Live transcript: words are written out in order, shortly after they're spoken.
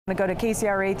To go to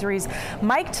KCRA 3's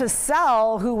Mike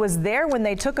TeSelle, who was there when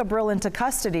they took Abril into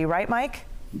custody, right, Mike?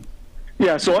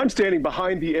 Yeah, so I'm standing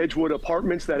behind the Edgewood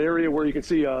Apartments, that area where you can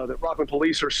see that Rocklin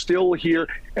police are still here,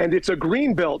 and it's a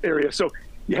greenbelt area. So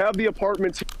you have the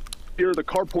apartments here, the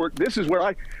carport. This is where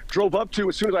I drove up to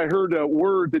as soon as I heard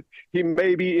word that he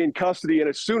may be in custody, and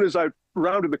as soon as I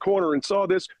rounded the corner and saw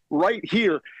this, right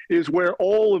here is where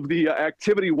all of the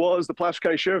activity was. The Placer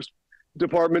County Sheriff's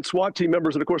Department, SWAT team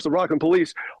members, and of course the Rocklin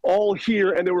police, all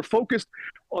here, and they were focused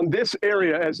on this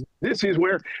area, as this is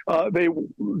where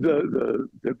the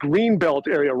green belt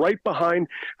area right behind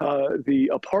the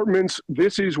apartments.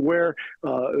 This is where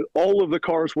all of the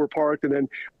cars were parked, and then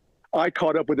I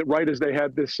caught up with it right as they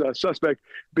had this suspect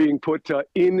being put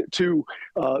into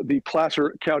the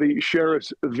Placer County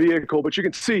Sheriff's vehicle. But you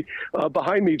can see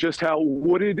behind me just how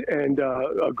wooded and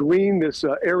green this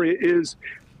area is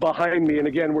behind me. And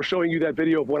again, we're showing you that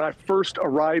video of when I first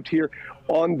arrived here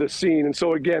on the scene. And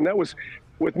so again, that was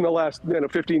within the last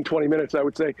 15, 20 minutes, I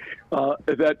would say,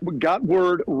 that got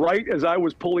word right as I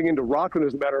was pulling into Rocklin,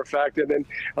 as a matter of fact, and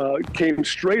then came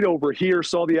straight over here,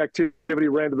 saw the activity,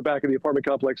 ran to the back of the apartment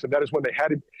complex, and that is when they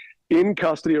had him in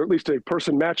custody, or at least a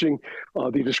person matching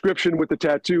the description with the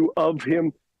tattoo of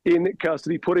him in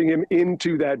custody, putting him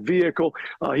into that vehicle.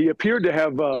 He appeared to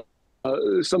have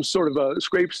some sort of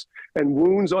scrapes and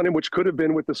wounds on him, which could have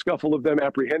been with the scuffle of them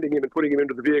apprehending him and putting him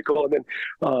into the vehicle. And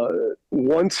then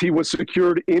once he was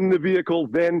secured in the vehicle,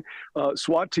 then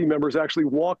SWAT team members actually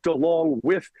walked along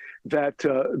with that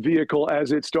vehicle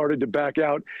as it started to back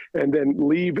out and then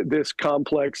leave this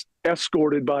complex,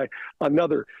 escorted by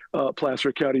another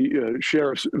Placer County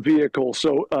Sheriff's vehicle.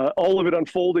 So all of it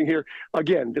unfolding here.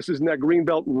 Again, this is in that green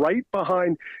belt right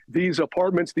behind these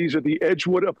apartments. These are the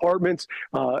Edgewood Apartments.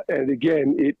 And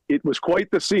again, it was quite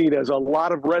the scene, as a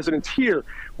lot of residents here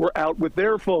were out with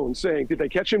their phones saying, did they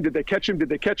catch him? Did they catch him? Did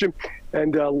they catch him?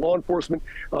 And law enforcement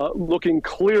looking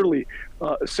clearly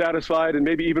satisfied and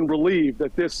maybe even relieved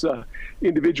that this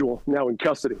individual now in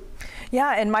custody.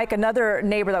 Yeah, and Mike, another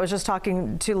neighbor that was just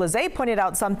talking to Lizette pointed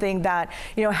out something that,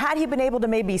 you know, had he been able to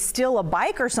maybe steal a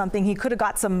bike or something, he could have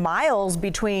got some miles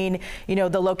between, you know,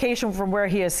 the location from where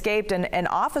he escaped and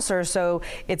officers. So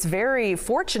it's very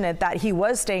fortunate that he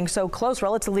was staying so close,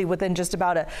 relatively within just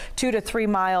about a 2 to 3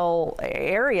 mile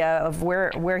area of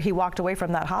where he walked away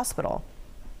from that hospital.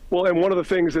 Well, and one of the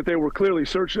things that they were clearly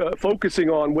focusing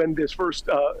on when this first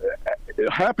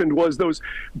happened was those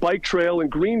bike trail and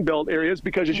greenbelt areas,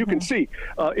 because as you can see,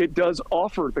 it does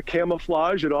offer the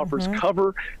camouflage, it offers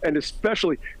cover, and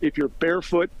especially if you're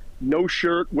barefoot, no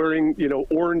shirt, wearing, you know,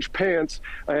 orange pants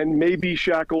and maybe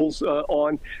shackles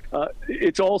on.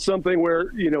 It's all something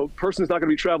where, you know, person's not going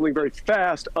to be traveling very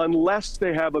fast unless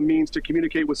they have a means to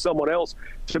communicate with someone else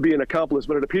to be an accomplice.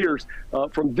 But it appears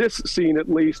from this scene, at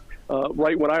least,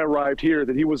 right when I arrived here,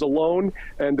 that he was alone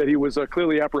and that he was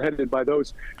clearly apprehended by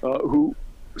those who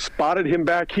spotted him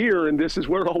back here, and this is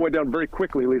where it all went down very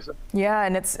quickly, Lisa. Yeah,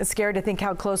 and it's scary to think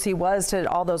how close he was to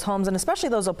all those homes, and especially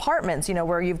those apartments, you know,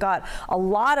 where you've got a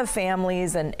lot of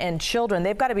families and children.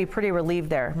 They've got to be pretty relieved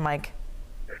there, Mike.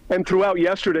 And throughout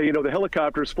yesterday, you know, the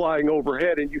helicopters flying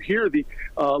overhead, and you hear the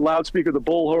loudspeaker, the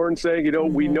bullhorn saying, you know,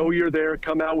 we know you're there,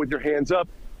 come out with your hands up.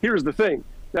 Here's the thing.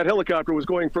 That helicopter was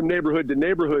going from neighborhood to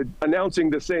neighborhood announcing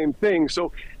the same thing.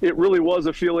 So it really was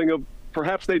a feeling of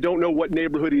perhaps they don't know what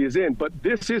neighborhood he is in, but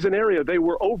this is an area they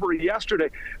were over yesterday,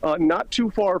 not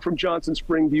too far from Johnson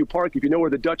Spring View Park. If you know where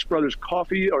the Dutch Brothers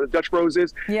Coffee or the Dutch Bros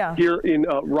is, here in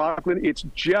Rocklin, it's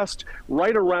just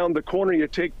right around the corner. You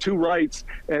take 2 rights,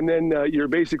 and then you're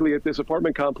basically at this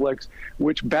apartment complex,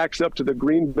 which backs up to the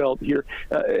green belt here.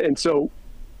 And so,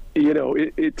 you know,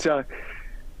 it's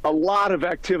a lot of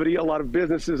activity, a lot of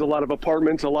businesses, a lot of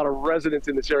apartments, a lot of residents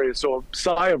in this area. So a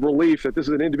sigh of relief that this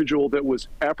is an individual that was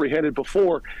apprehended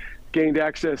before, gained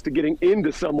access to getting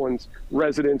into someone's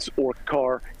residence or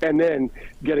car, and then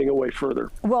getting away further.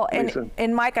 Well,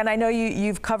 and Mike, and I know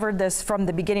you've covered this from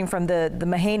the beginning, from the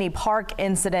Mahaney Park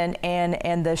incident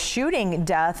and the shooting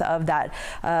death of that,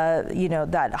 you know,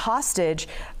 that hostage.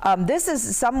 This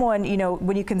is someone, you know,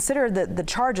 when you consider the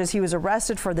charges, he was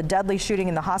arrested for the deadly shooting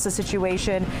in the hostage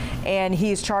situation, and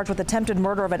he's charged with attempted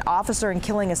murder of an officer and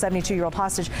killing a 72-year-old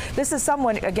hostage. This is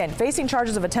someone, again, facing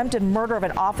charges of attempted murder of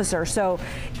an officer. So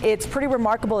it's pretty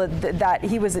remarkable that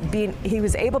he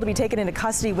was able to be taken into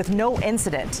custody with no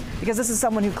incident, because this is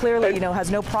someone who clearly, you know,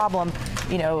 has no problem,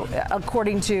 you know,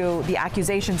 according to the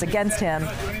accusations against him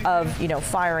of, you know,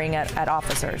 firing at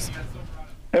officers.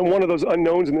 And one of those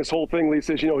unknowns in this whole thing,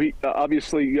 Lisa, is, he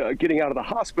obviously getting out of the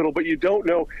hospital, but you don't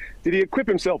know, did he equip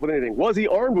himself with anything? Was he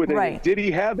armed with anything? Right. Did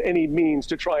he have any means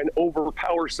to try and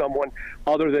overpower someone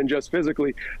other than just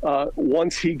physically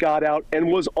once he got out and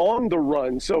was on the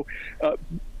run? So,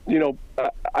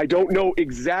 I don't know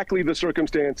exactly the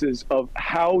circumstances of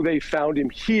how they found him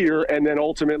here and then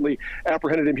ultimately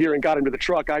apprehended him here and got him to the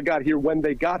truck. I got here when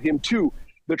they got him to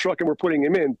the truck and were putting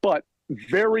him in. But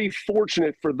very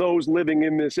fortunate for those living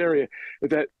in this area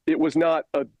that it was not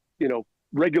a,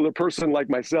 regular person like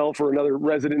myself or another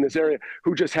resident in this area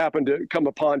who just happened to come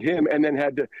upon him and then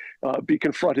had to be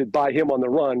confronted by him on the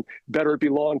run. Better it be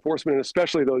law enforcement, and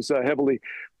especially those heavily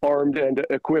armed and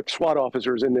equipped SWAT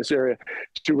officers in this area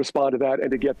to respond to that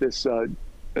and to get this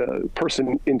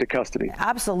person into custody.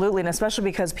 Absolutely, and especially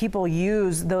because people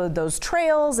use those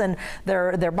trails and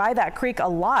they're by that creek a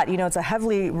lot. It's a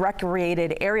heavily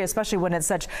recreated area, especially when it's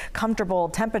such comfortable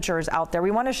temperatures out there.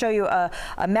 We want to show you a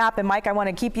map, and Mike, I want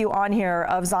to keep you on here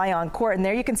of Zion Court, and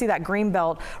there you can see that green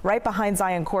belt right behind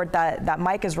Zion Court that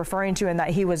Mike is referring to and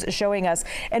that he was showing us.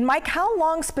 And Mike, how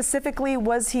long specifically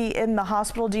was he in the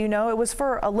hospital? Do you know? It was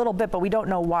for a little bit, but we don't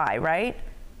know why, right?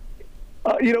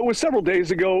 It was several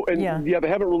days ago, and they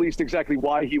haven't released exactly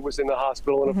why he was in the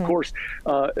hospital. And of course,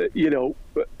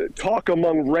 talk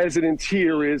among residents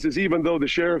here is even though the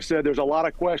sheriff said there's a lot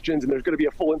of questions and there's going to be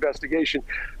a full investigation,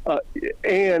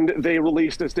 and they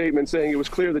released a statement saying it was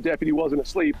clear the deputy wasn't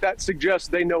asleep, that suggests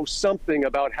they know something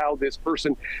about how this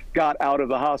person got out of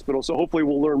the hospital. So hopefully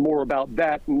we'll learn more about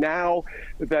that now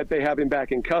that they have him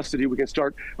back in custody. We can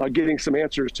start getting some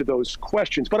answers to those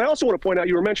questions. But I also want to point out,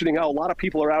 you were mentioning how a lot of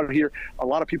people are out here. A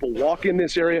lot of people walk in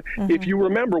this area. If you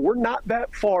remember, we're not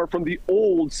that far from the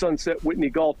old Sunset Whitney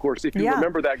golf course. If you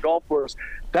remember that golf course,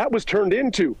 that was turned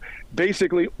into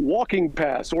basically walking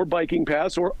paths or biking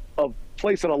paths or a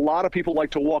place that a lot of people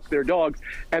like to walk their dogs.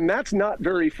 And that's not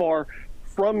very far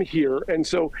from here. And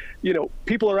so,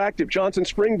 people are active. Johnson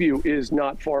Springview is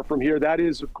not far from here. That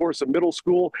is, of course, a middle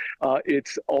school.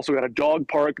 It's also got a dog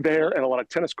park there and a lot of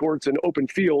tennis courts and open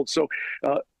fields. So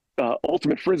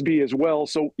ultimate frisbee as well.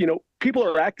 So, people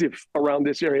are active around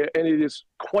this area, and it is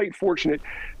quite fortunate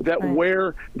that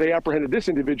where they apprehended this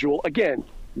individual, again,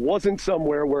 wasn't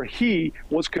somewhere where he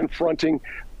was confronting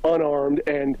unarmed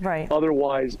and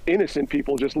otherwise innocent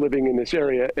people just living in this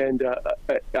area. And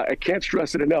I can't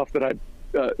stress it enough that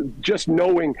just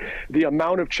knowing the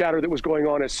amount of chatter that was going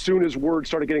on as soon as word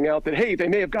started getting out that, hey, they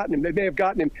may have gotten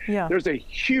him, there's a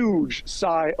huge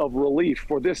sigh of relief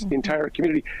for this entire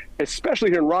community, especially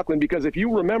here in Rocklin, because if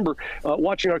you remember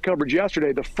watching our coverage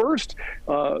yesterday, the first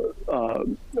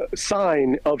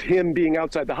sign of him being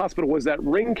outside the hospital was that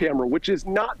Ring camera, which is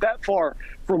not that far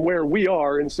from where we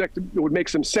are. In fact, it would make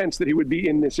some sense that he would be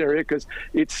in this area because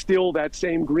it's still that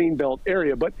same Greenbelt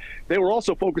area. But they were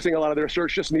also focusing a lot of their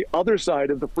search just on the other side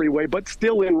of the freeway, but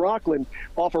still in Rocklin,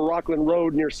 off of Rocklin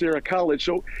Road near Sierra College.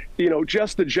 So,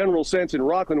 just the general sense in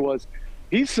Rocklin was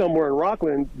he's somewhere in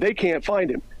Rocklin. They can't find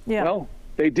him. Well,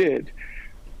 they did.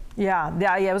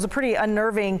 Yeah, it was a pretty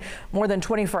unnerving more than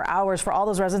 24 hours for all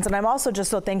those residents. And I'm also just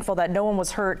so thankful that no one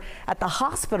was hurt at the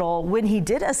hospital when he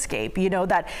did escape,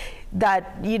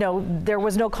 that there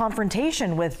was no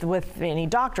confrontation with any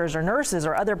doctors or nurses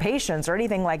or other patients or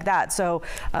anything like that. So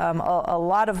a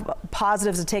lot of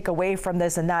positives to take away from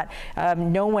this, and that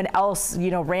no one else,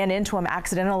 ran into him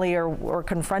accidentally or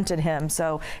confronted him.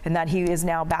 So, and that he is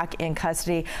now back in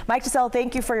custody. Mike TeSelle,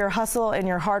 thank you for your hustle and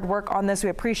your hard work on this. We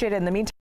appreciate it. In the meantime,